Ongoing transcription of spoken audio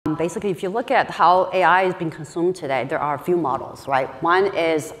Basically, if you look at how AI is being consumed today, there are a few models, right? One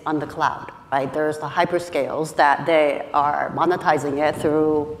is on the cloud, right? There's the hyperscales that they are monetizing it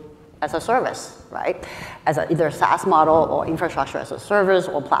through as a service, right? As either a SaaS model or infrastructure as a service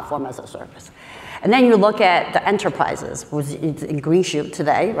or platform as a service. And then you look at the enterprises, which is in green shoot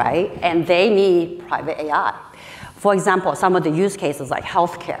today, right? And they need private AI. For example, some of the use cases like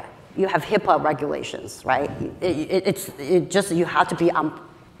healthcare, you have HIPAA regulations, right? You have to be on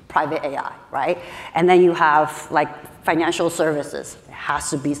private AI, right? And then you have like financial services, it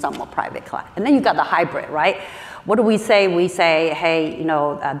has to be somewhat private cloud. And then you got the hybrid, right? What do we say? We say, hey, you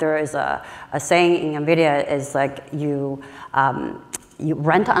know, there is a saying in NVIDIA is like you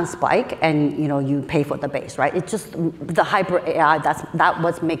rent on spike and you know you pay for the base, right? It's just the hybrid AI. That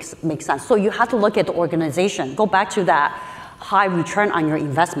what makes sense. So you have to look at the organization. Go back to that high return on your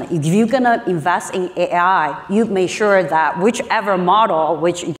investment. If you're gonna invest in AI, you make sure that whichever model which